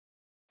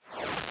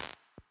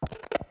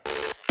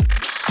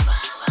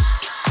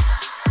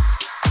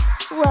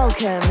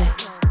Welcome.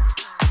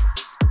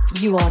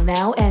 You are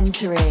now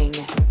entering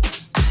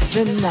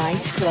the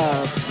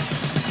nightclub.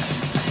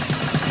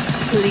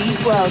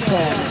 Please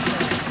welcome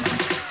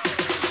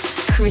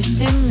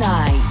Kristen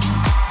Knight.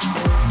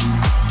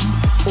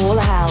 All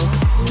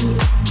house,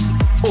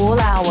 all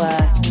hour,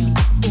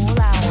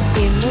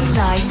 in the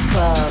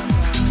nightclub.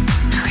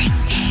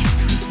 Kristen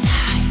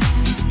Knight,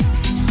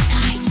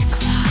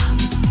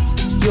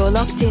 nightclub. You're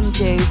locked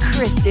into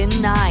Kristen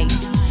Knight,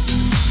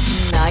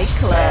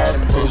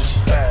 nightclub.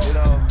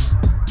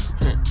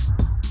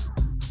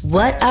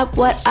 What up,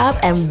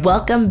 and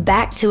welcome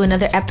back to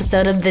another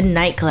episode of The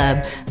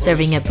Nightclub,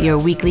 serving up your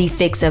weekly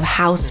fix of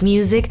house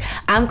music.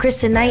 I'm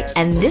Kristen Knight,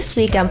 and this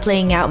week I'm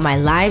playing out my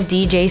live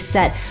DJ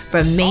set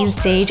from main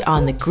stage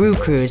on the Groove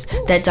Cruise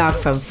that docked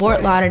from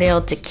Fort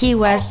Lauderdale to Key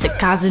West to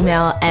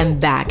Cozumel and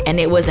back, and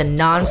it was a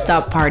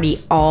non-stop party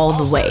all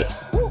the way.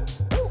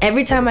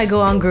 Every time I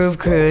go on Groove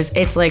Cruise,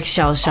 it's like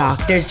shell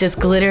shock. There's just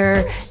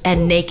glitter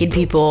and naked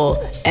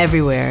people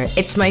everywhere.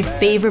 It's my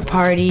favorite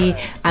party.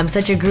 I'm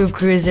such a Groove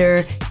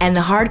Cruiser, and the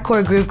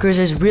hardcore Groove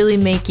Cruisers really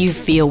make you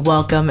feel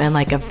welcome and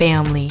like a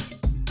family.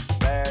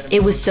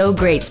 It was so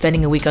great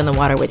spending a week on the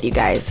water with you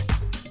guys.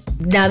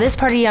 Now, this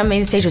party on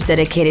main stage was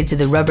dedicated to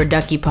the Rubber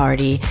Ducky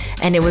Party,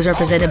 and it was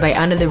represented by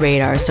Under the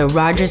Radar, so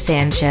Roger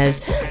Sanchez,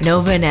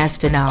 Nova and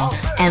Espinal,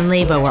 and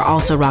Leva were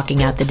also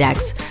rocking out the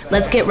decks.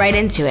 Let's get right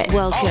into it.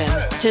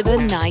 Welcome to the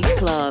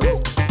nightclub.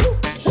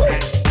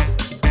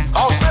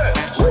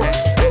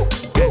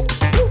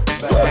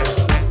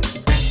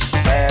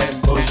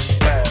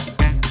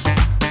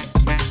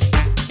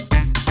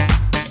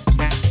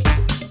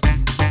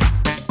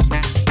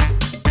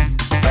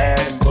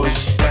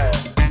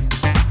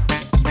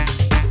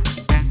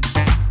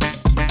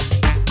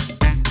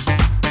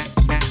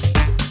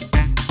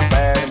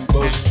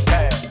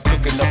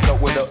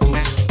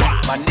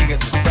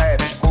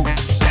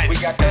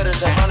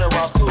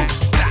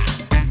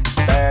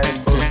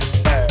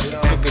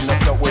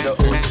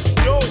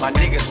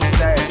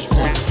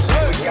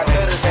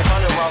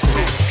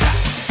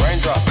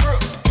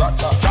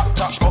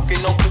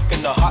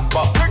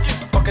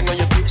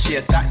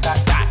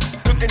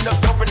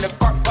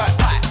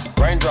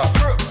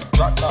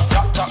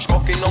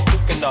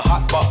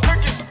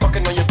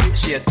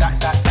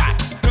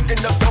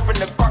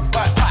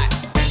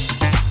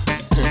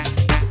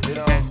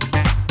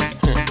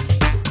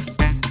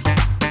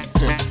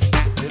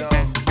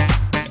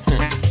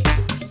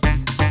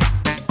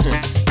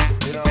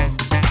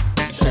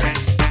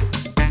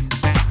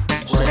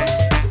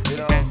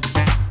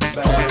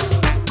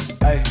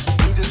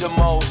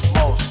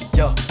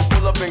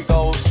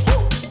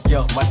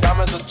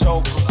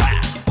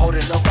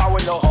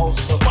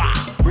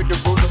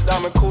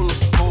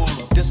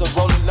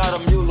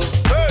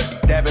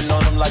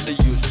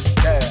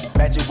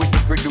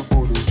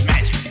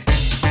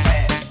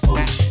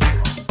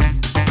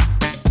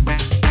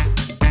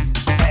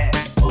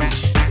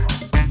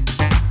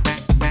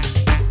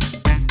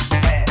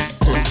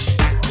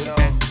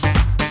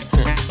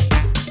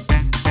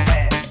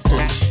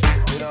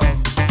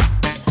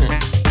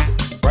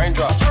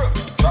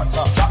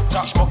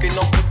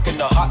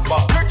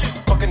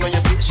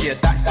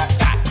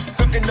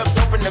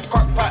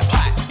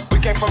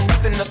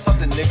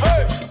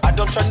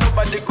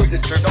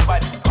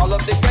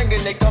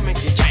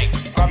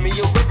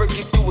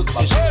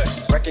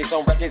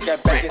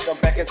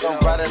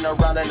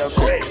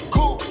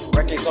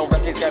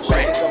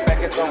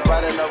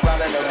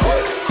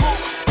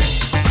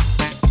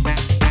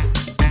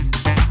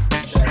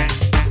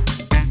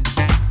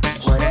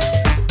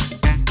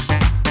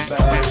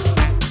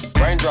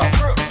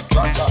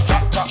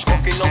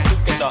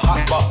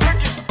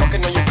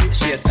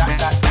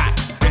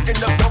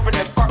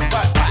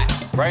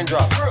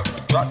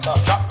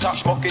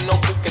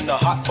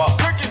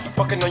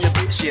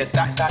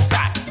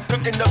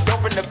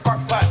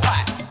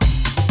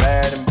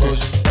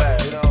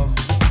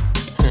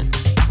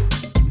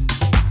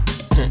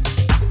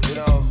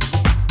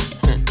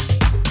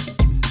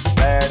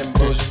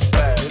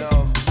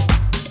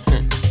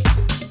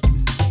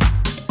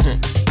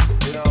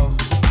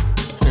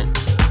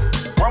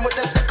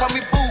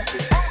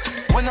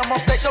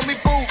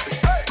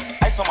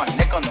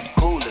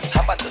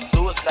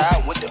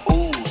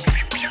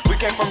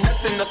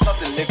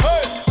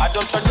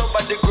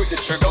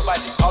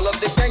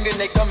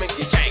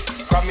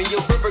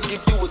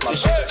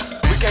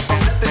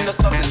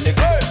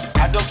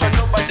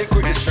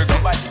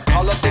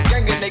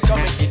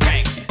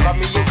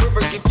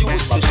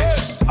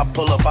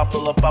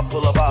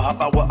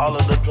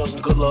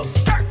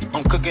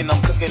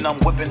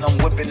 I'm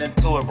whipping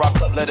into it,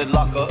 rock up, let it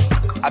lock up.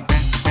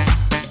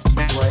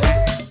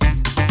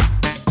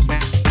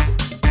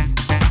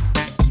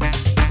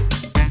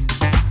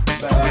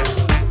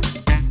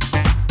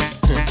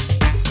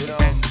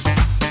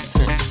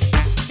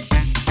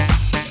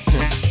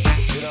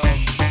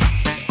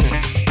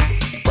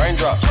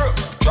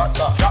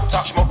 Drop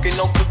top, smoking,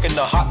 no cooking,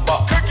 the hot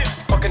pot.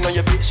 Fucking on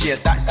your bitch, yeah,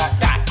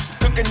 that.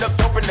 Cooking up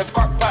dope in the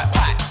crock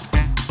pot.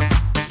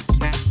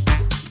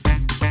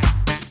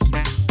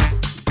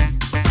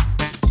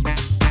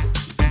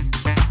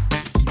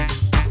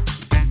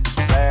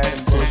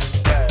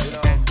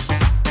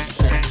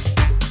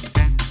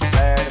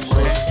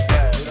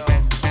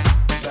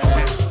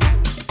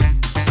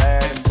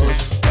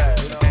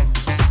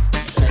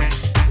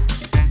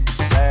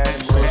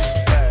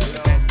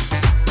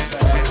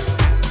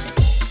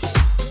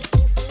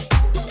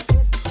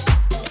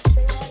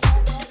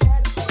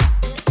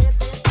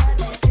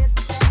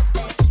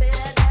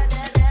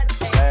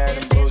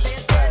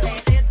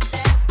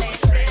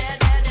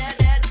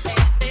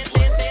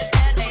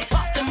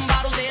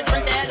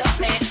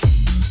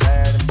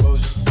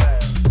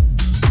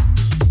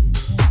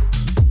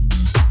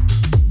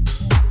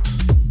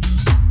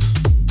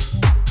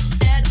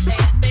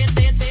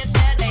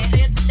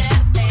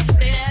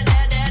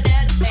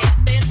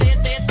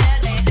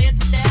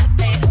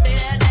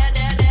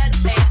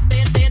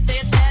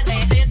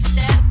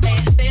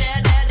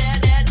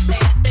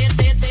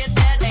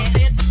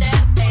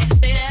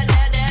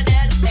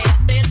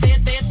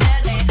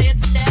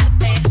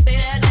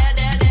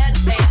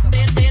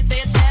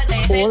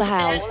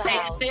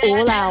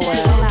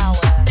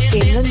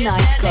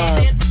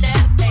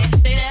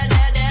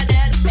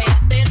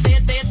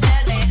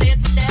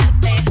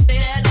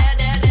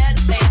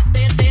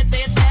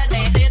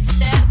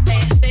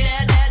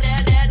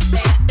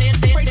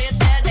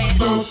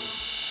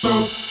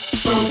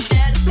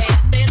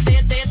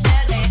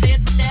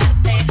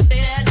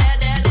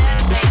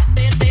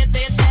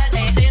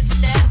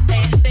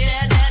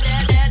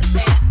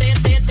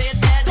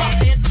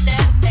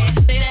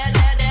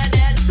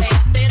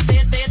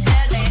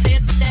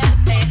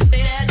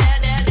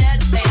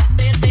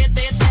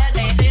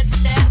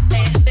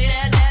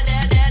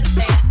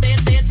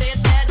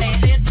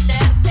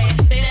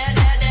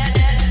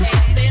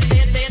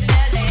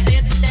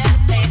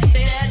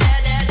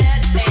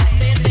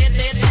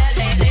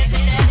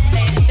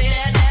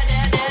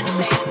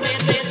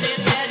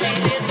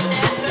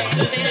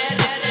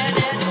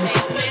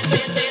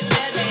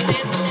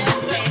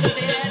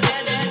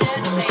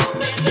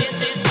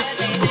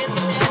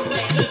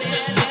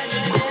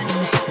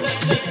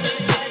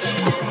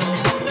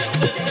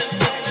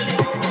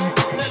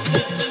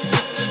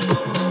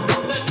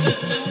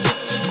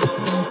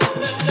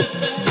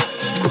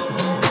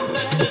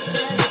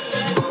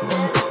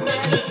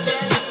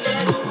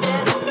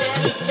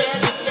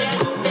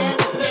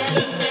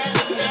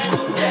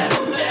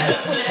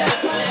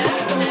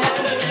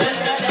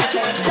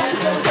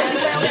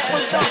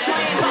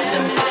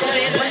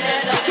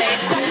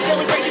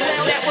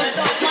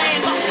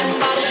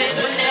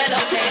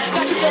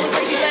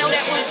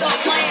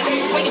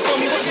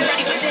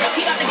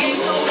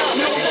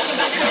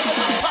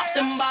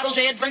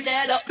 head, drink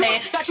that up,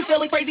 man. Got you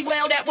feeling crazy,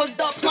 well, that was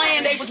the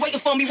plan. They was waiting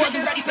for me,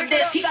 wasn't ready for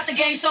this. He got the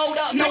game sold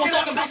up, no, I'm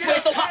talking about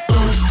Swiss, so hot.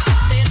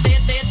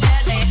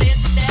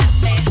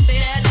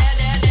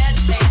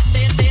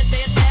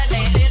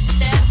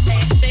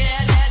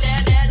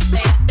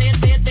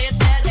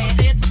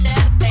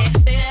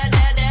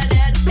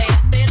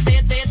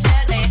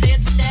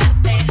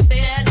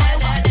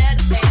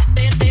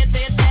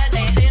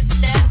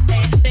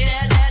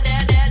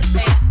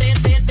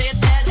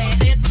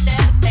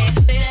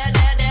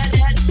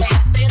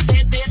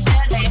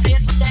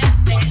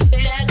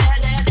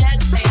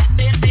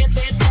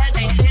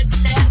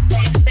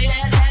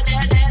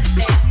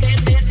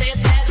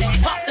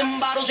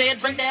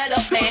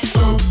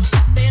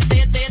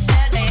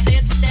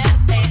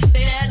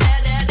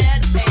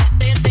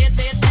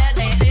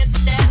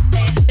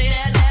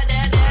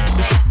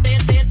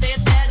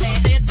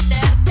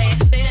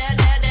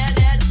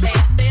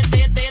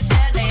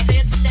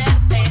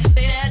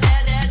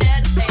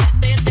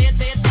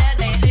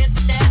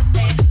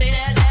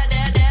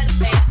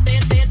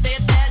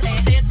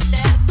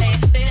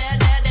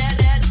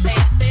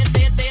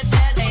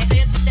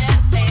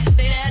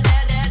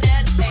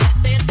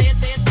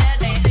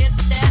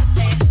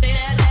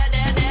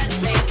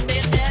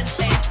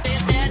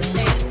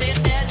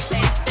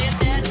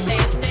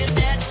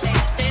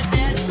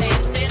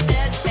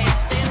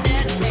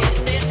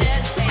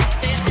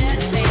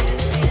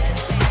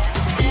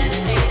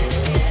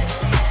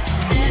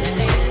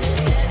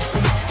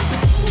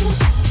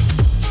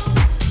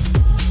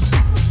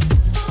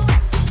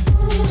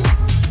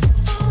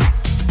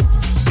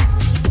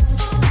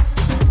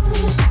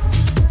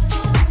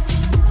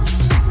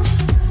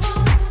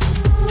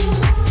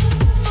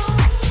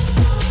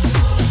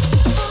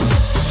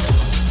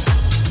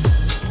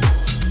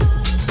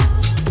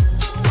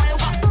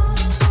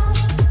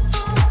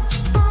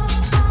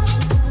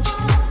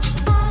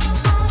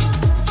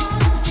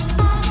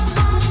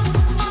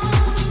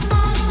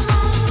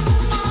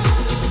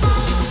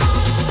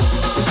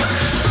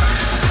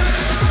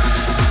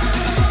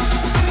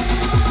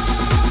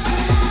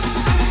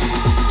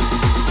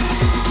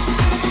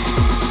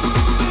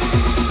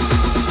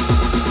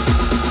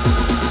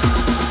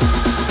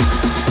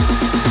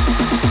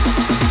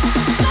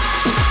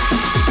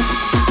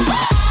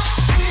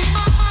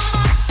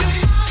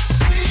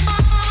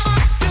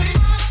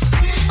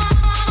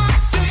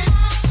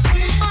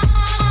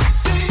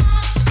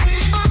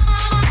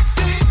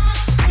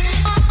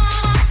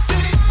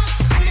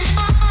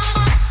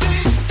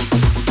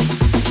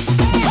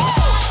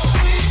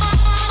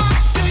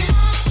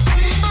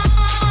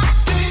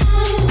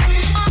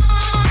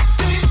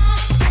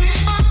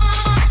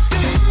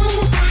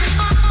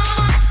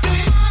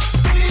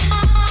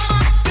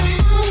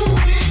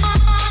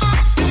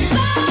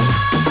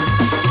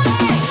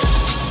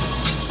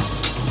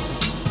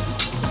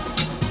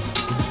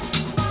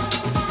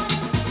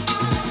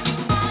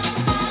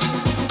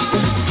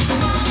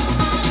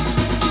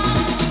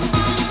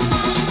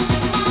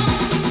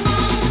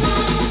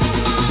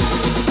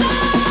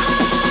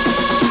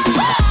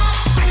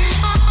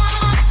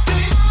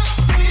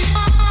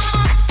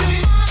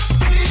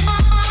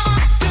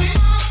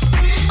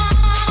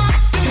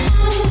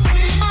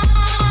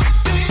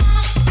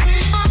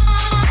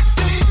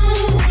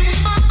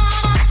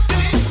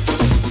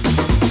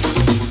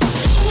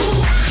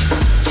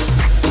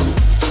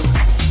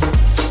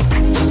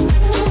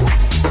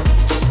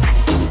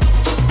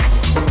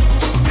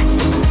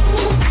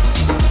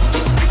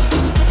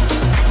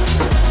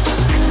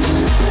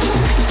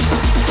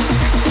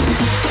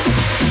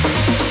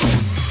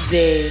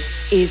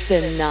 This is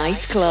the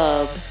Night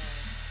Club.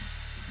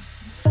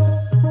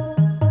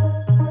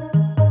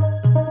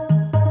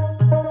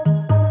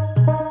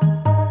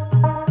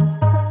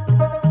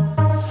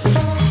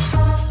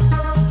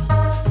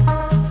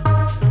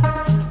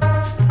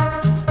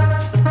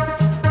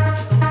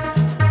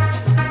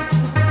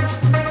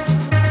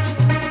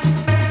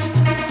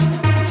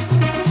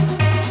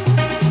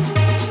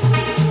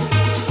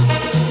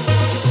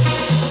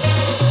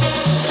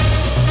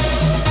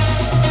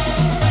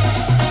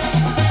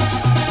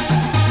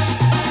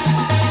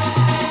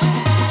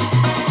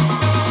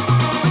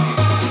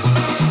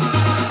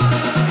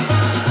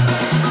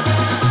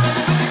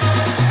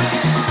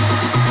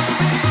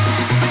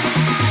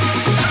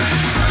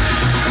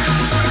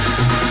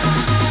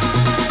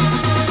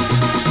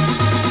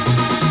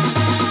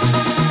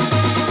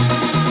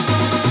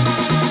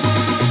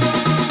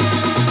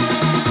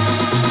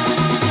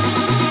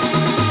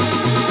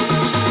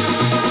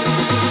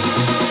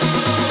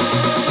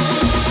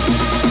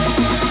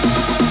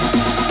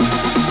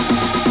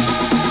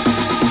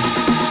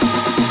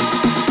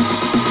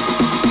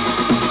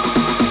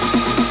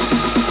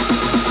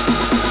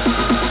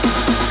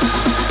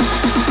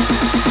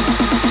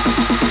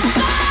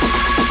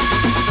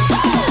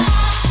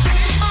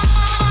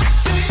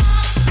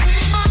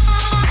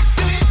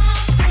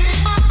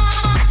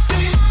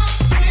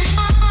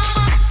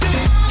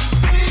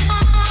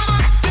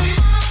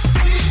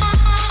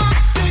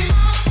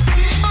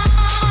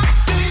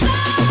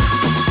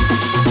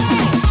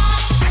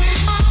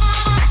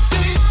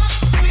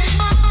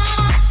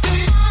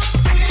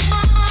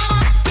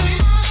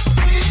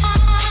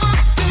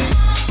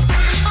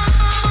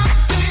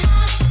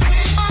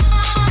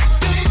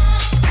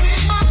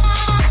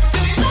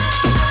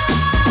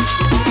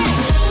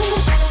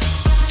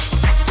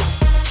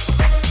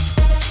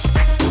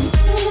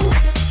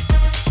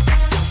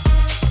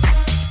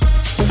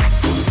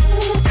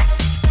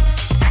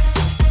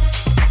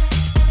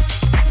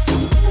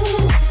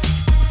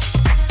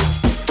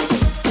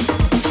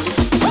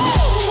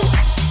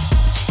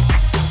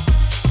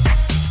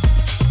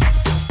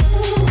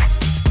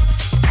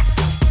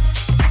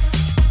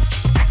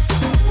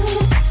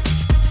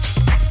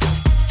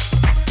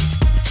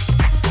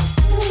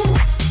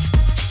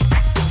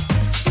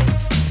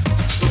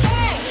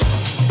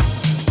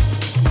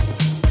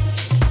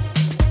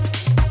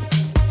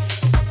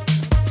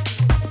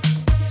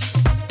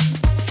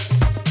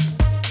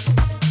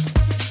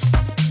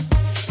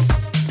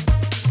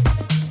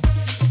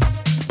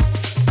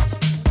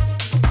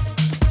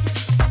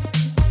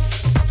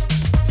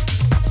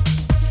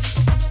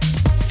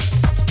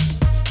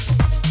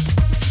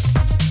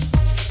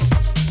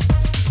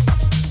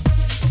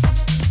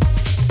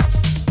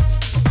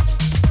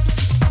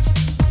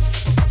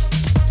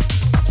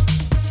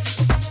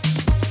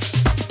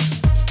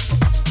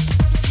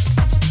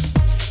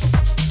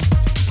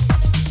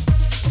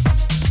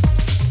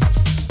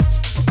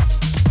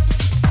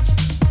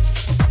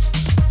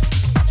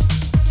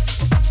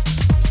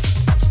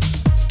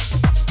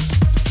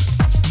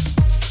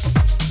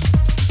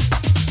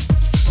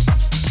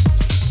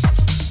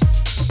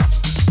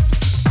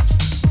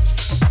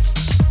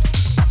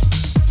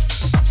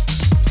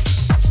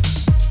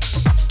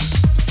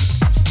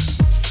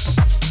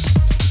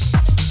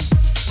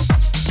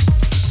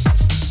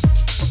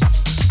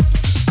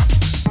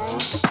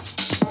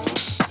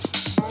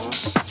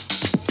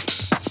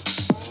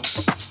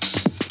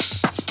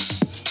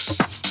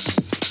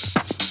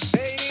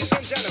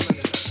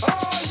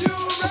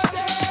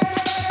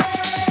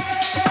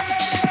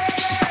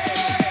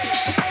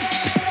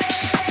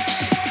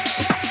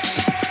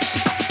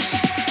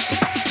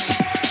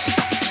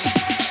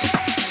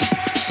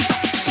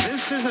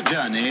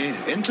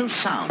 into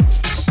sound.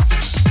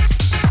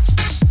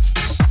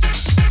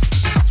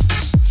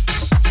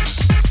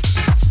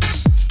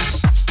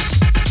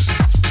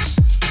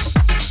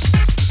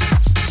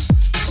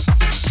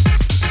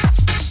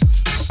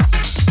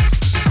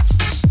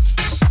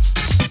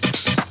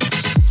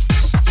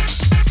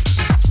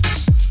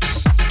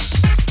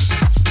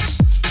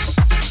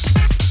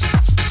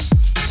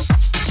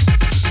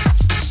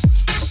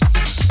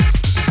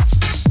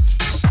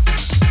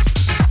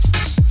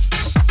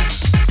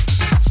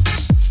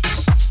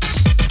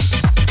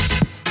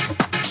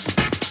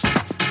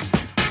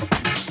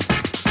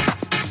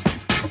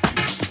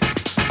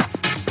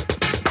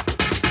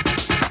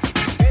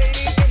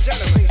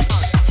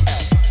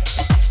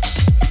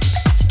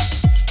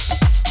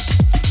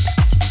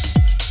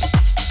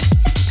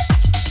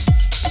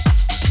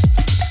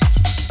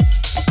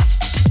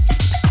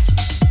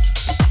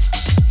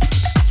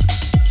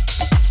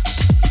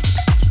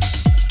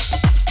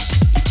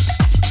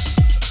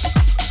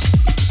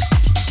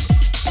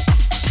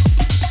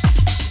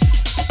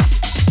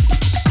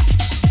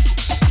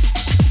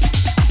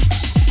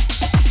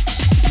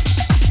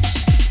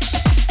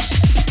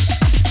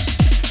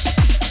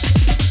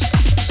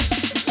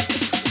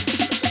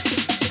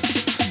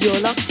 You're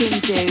locked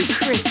into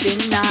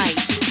Kristen Knight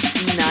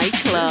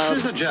Nightclub. This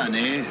is a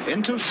journey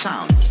into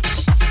sound.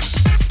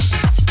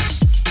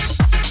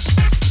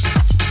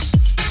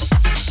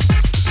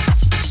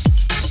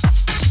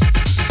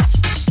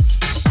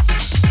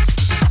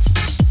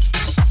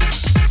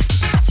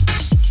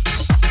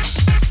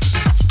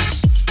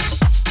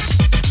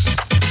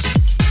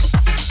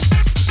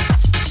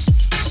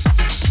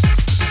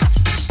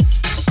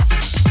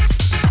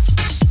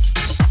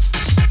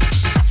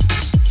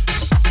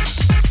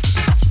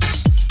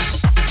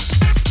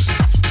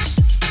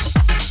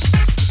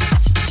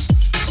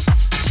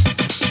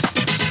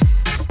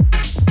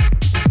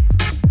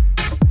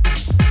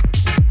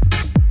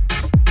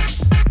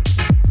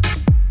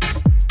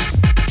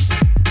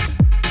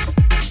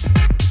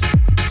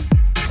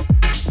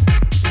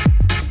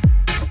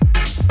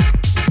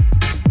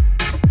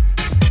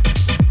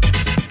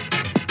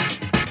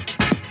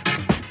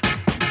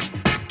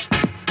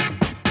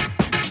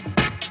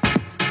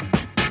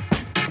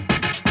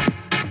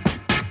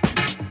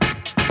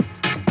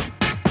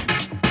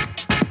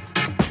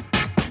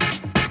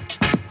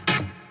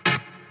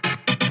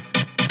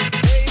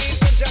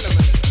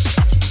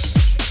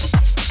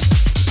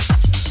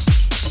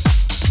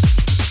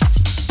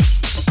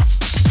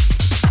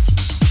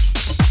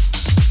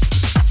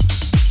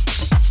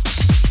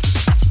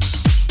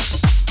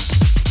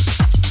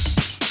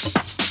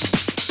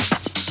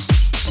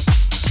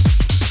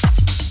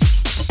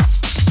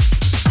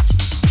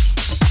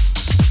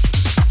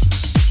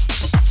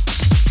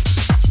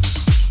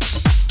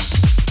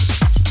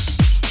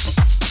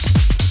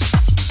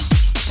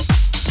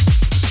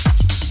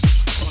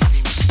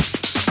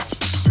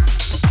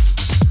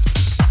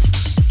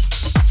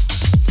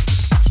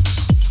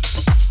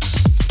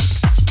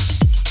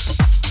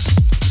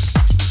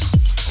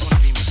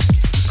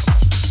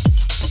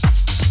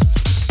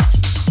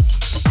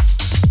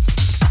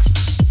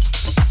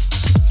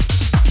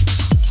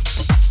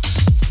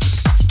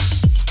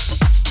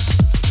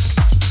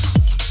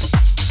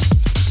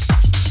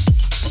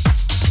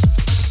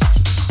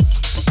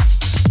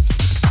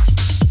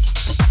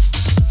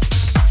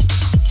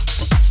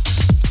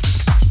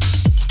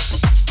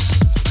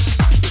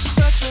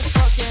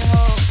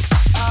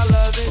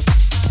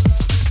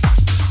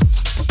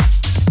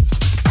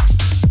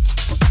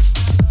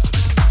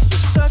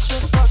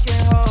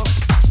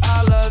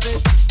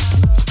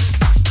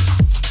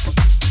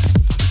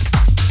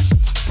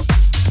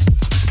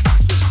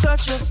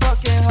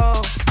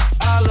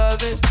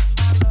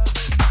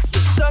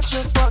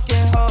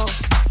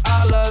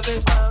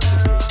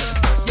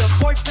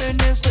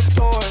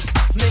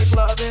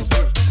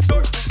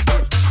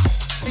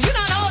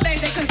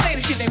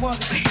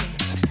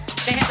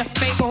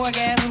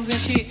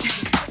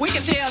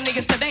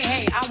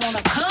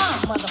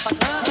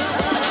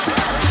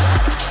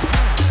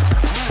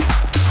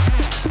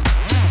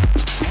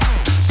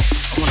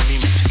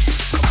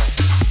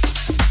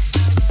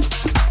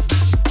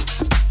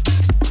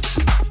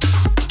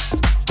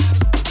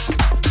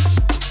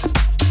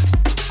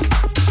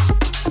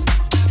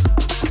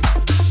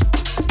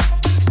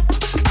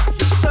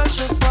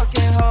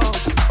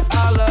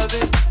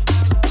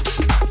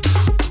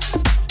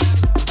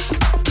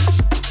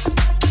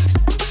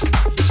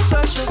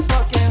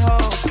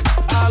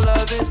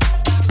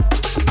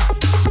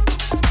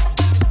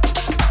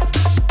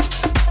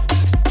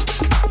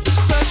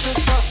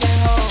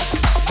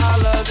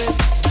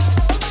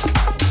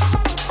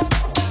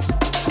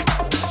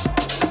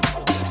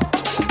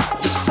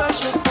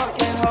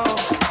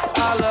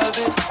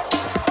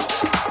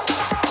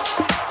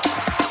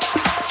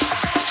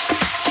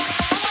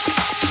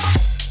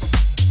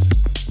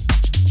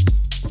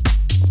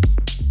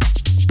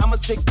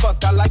 sick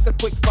fuck, I like a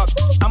quick fuck.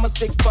 I'm I'm a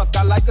sick fuck,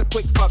 I like a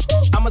quick fuck.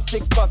 I'm a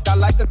sick fuck, I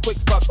like a quick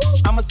fuck.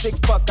 I'm a sick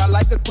fuck, I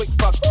like a quick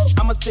fuck.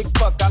 I'm a sick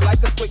fuck, I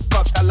like a quick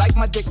fuck. I like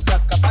my dick suck.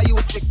 I buy you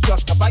a sick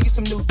truck. I buy you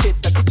some new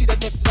tits. I get you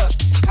that nip tuck.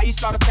 How you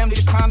start a family,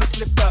 the condom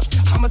slipped up.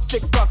 I'm a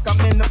sick fuck, I'm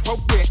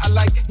inappropriate. I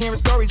like hearing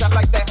stories, I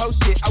like that whole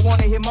shit. I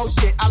wanna hear more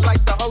shit, I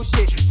like the whole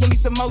shit. Send me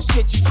some more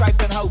shit, you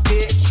trifling hoe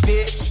bitch,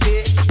 bitch,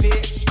 bitch,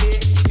 bitch,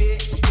 bitch,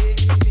 bitch,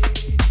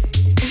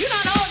 bitch. You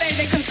know, in the old days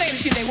they couldn't say the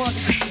shit they wanted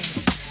to say.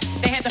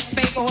 They had the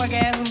fake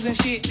orgasms and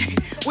shit.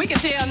 We can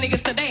tell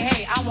niggas today,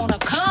 hey, I wanna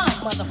come,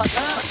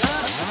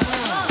 motherfucker.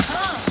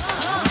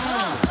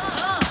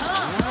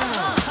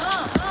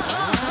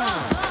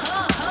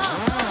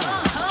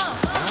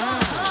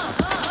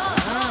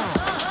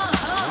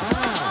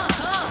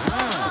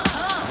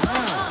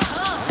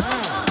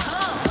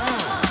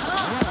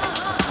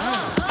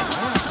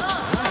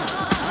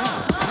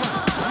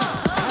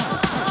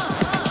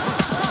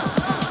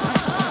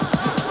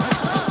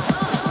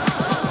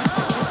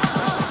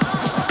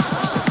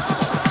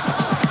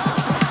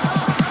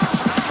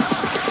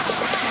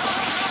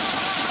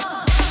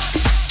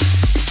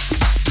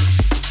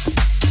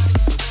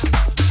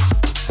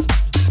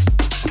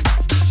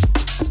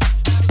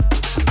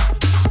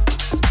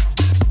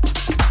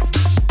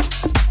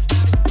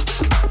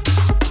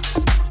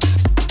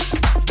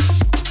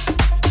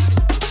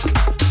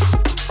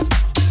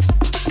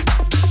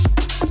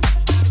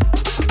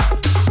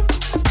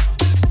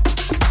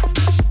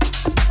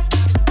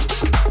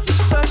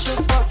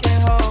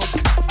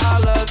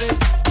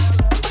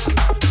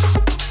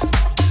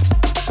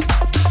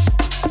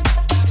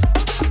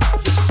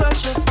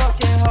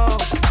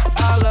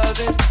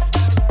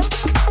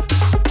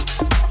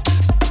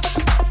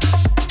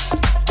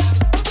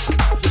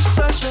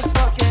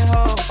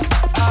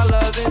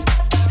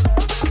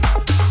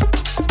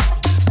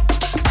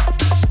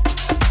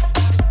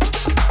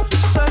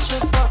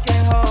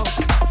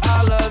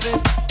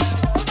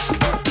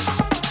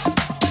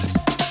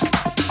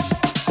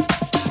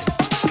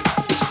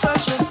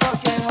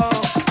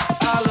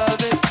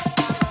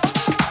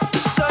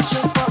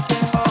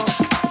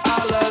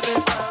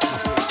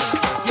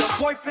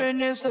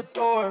 Is the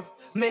door,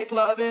 make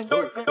loving.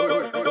 To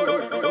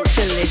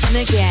listen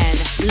again,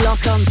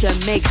 lock onto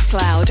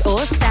Mixcloud or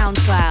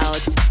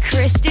Soundcloud.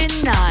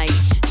 Kristen Knight.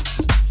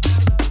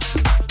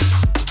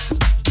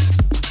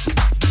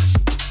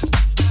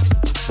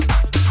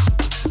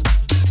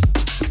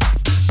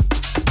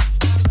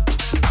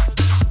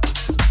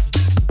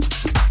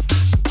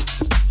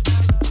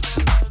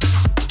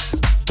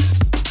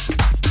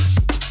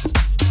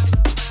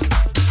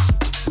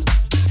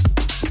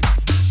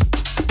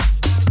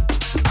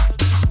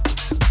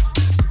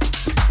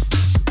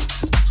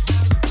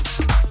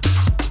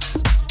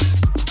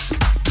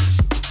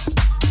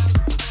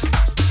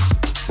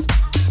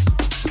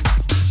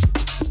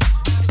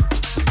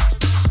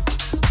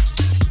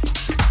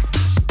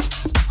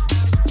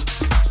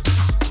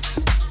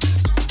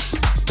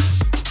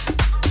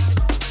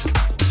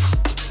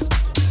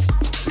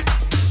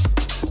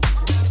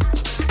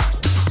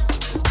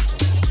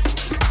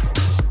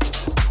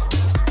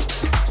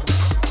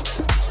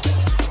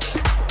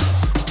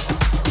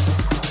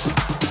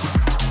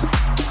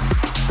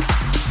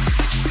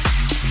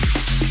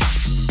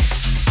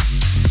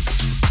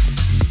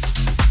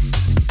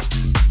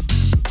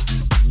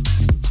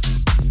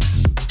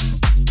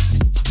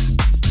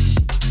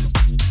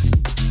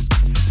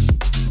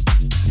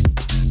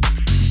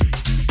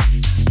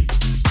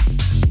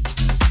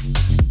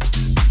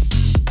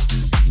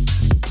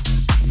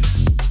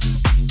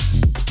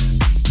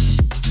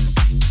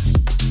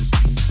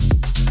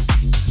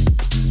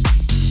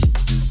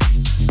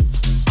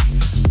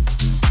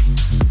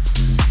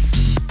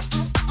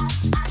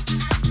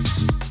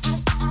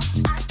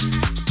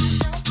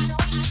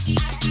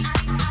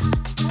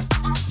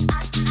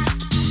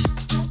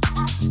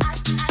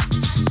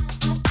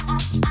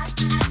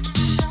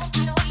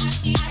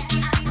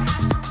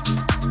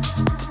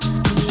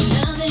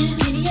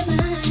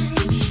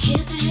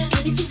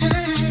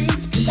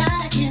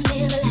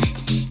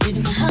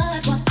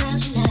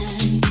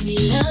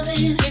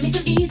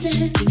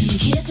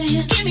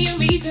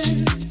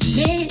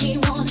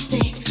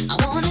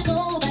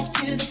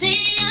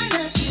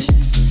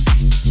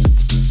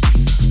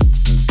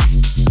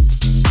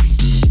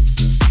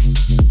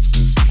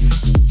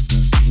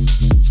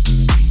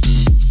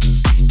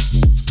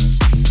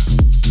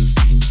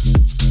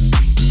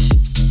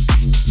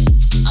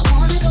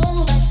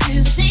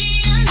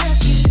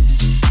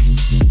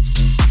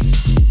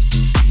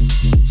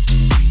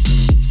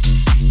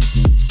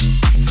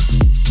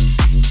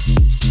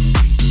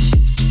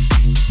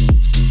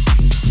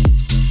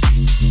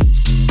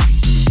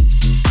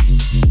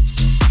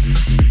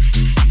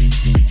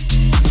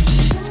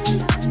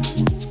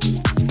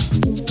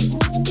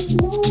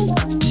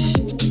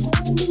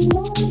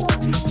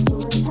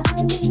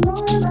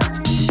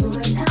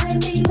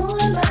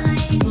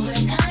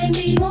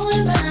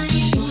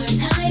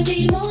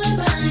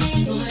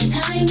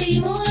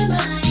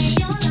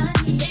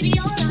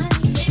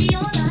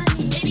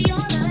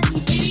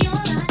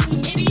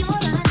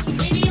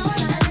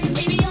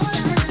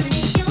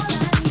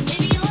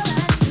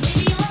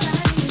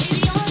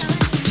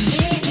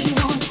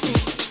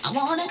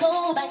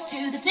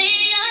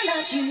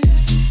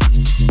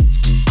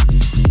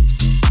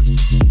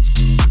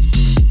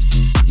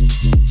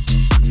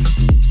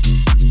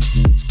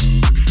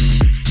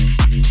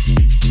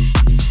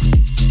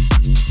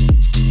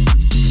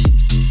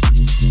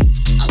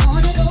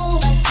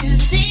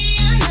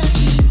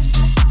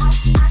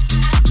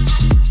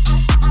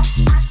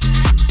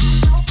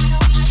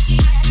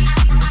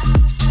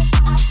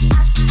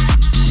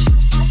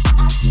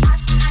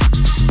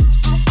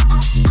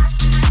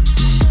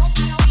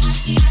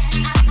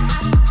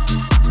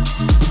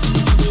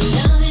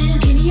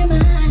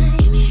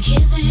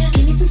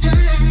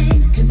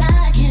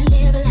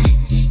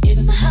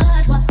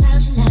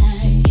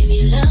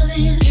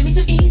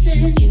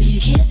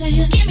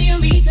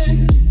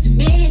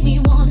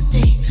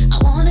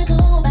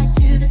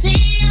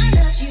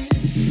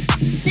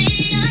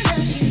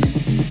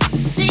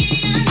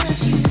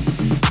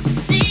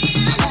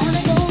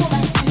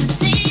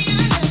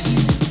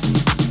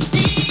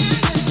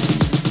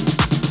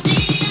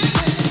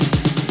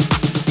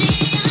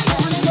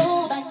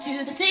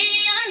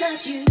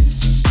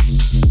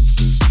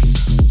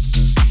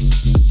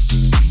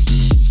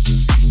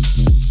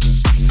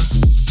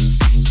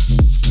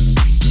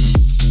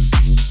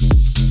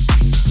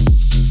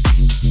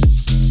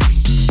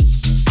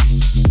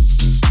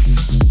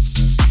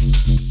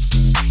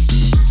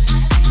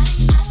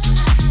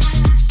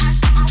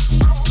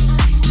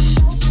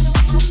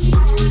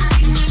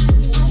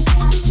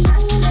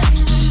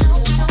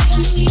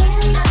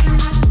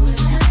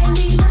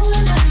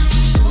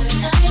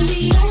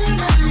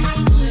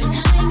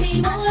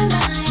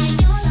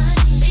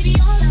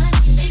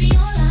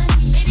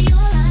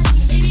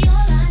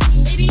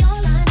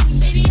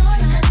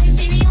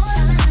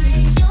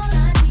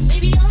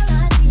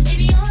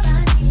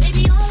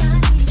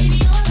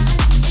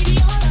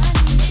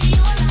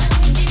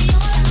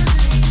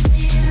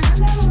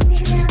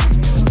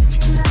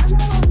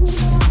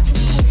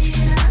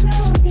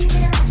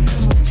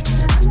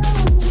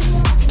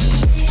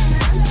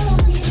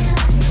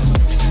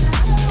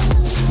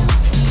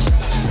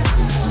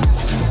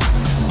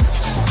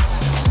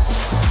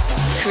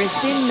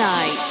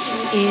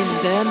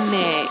 the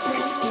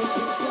mix.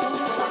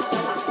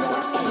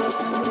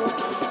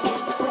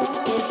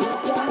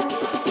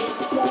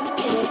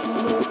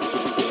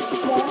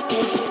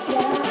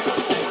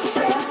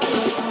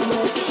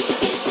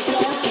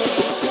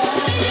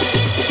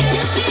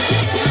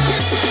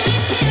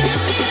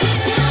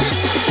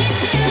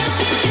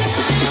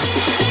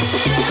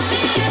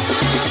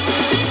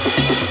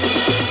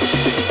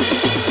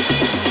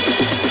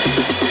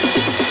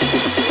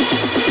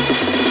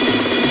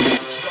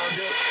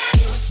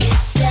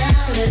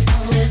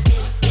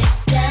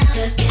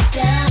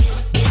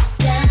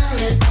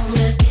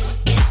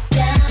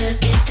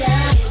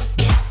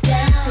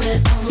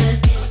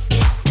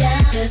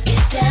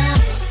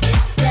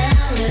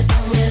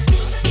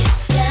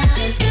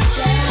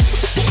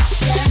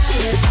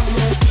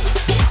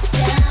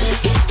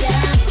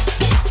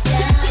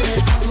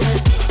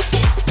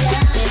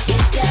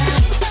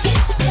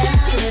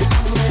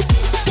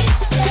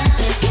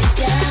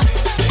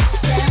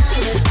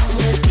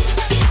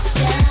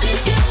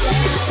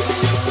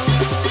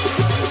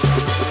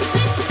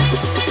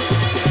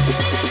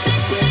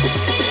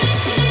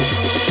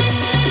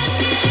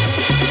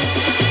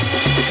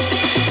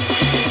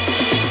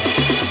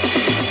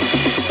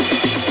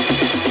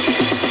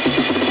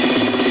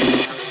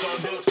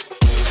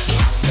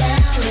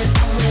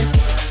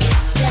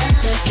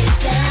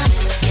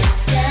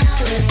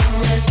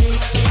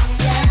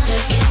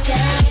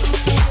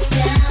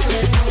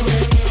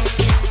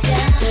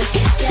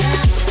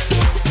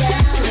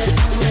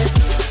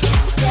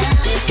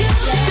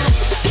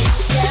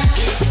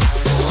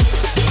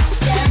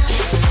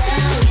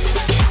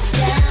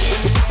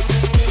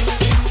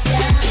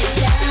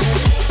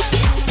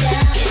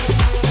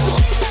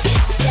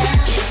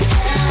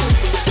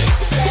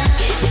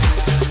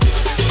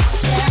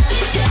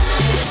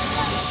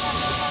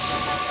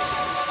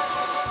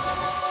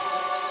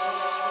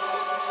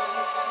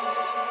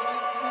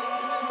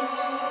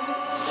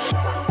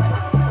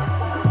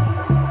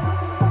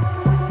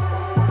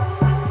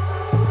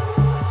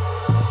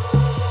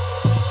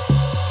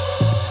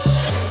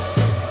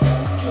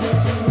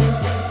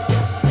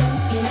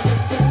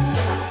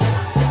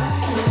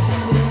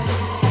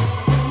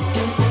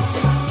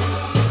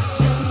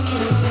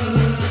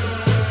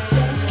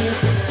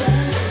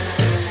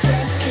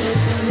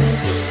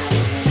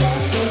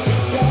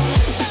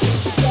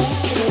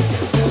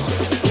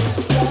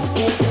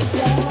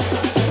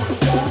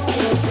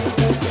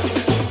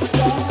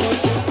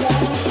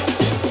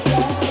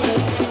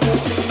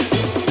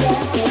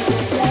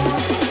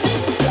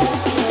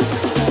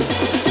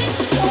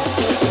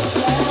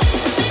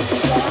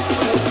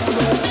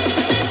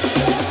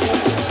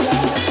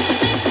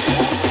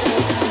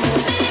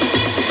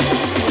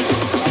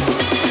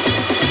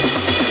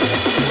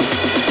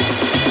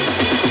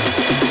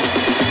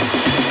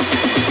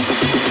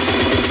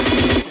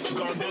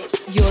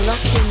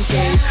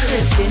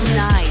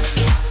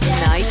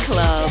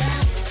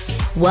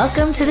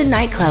 Welcome to the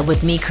Nightclub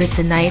with me,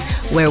 Kristen Knight,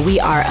 where we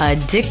are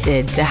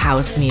addicted to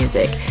house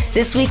music.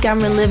 This week I'm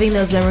reliving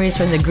those memories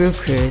from the Groove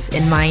Cruise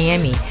in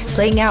Miami,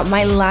 playing out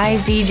my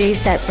live DJ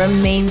set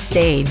from Main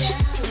Stage.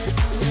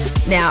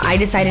 Now, I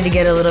decided to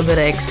get a little bit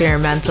of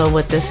experimental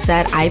with this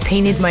set. I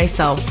painted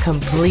myself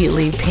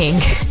completely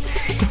pink.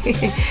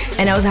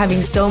 And I was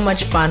having so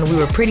much fun. We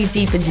were pretty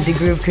deep into the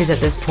Groove Cruise at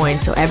this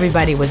point, so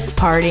everybody was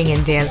partying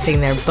and dancing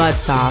their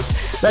butts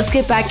off. Let's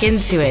get back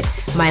into it.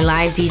 My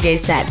live DJ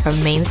set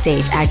from Main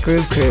Stage at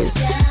Groove Cruise.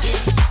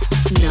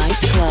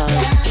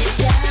 Nightclub.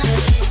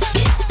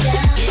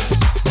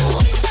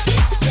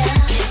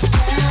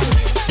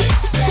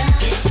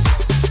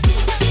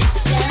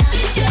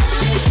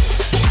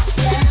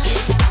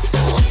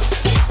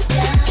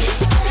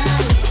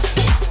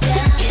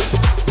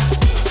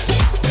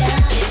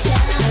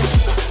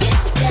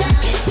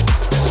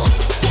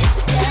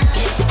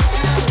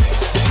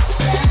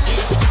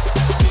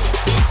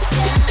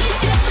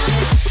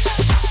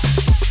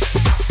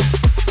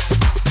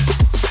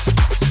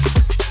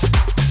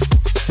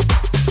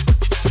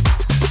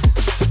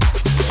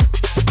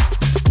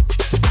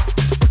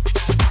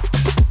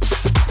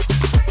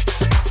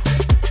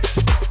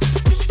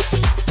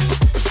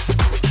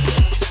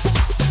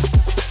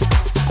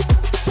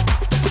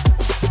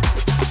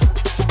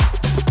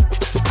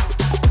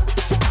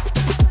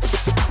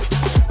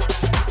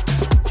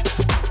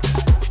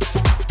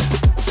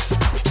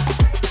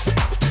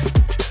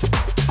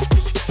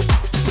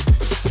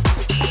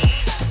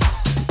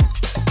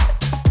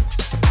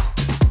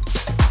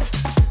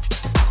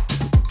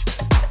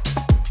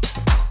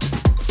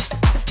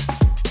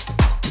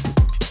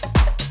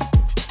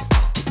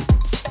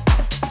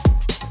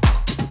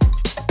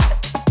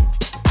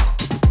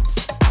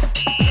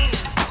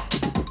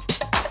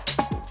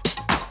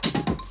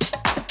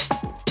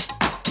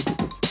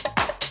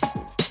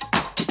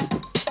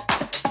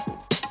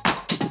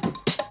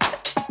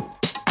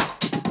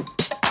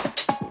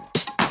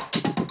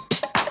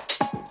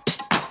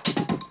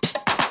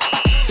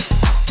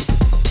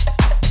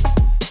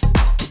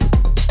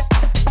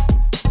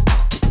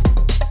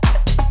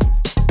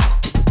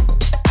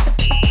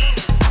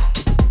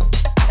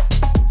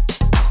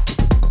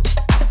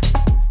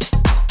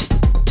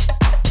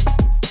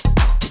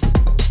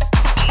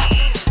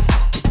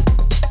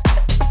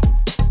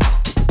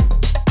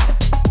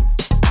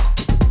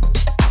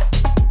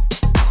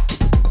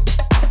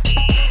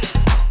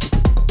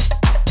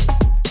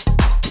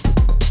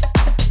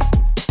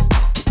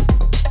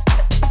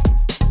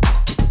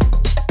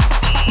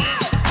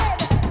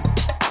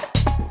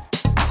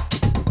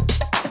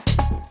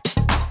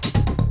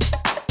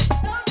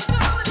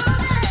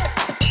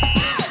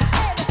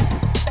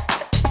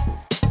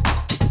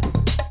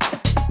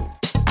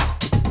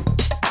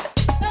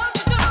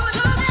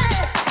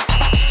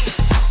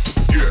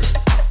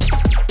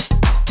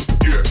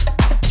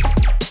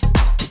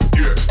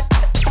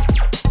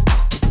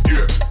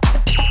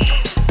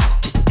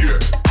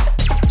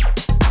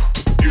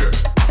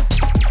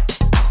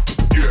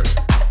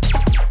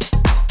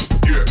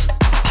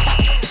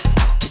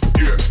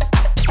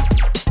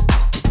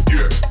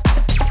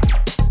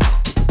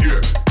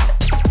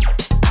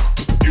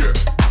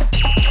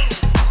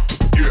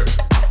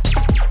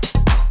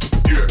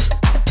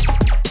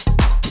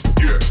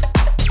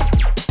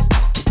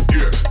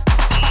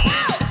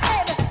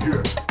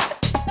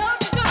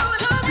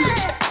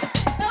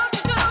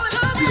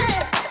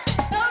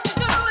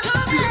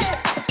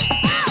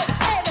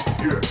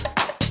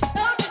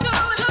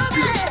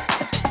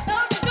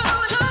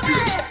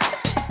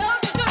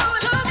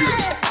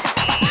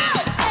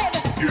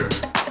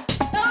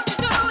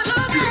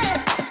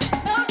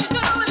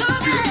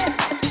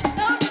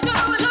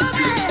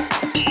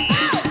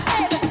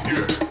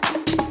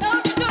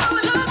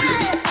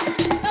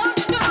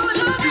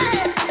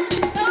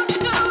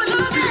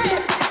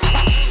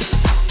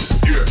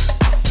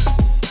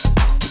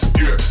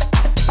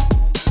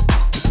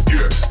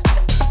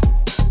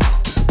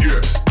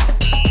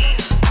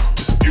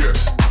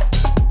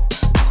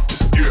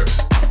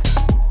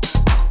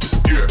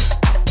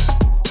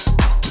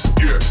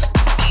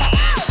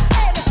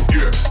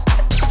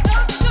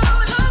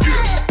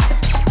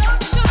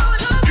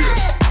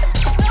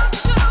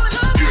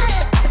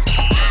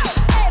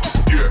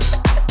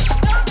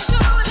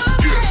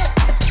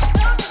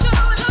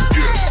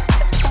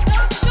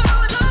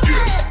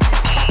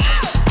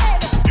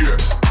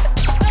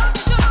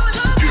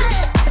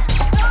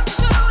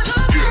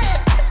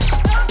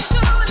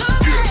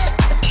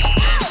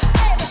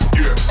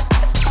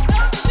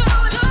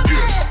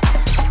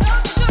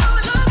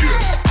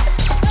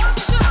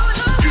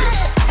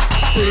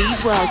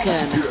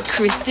 welcome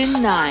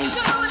Kristen Knight.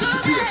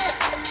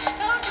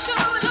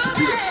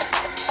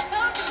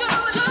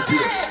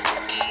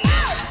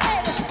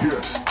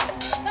 Yeah.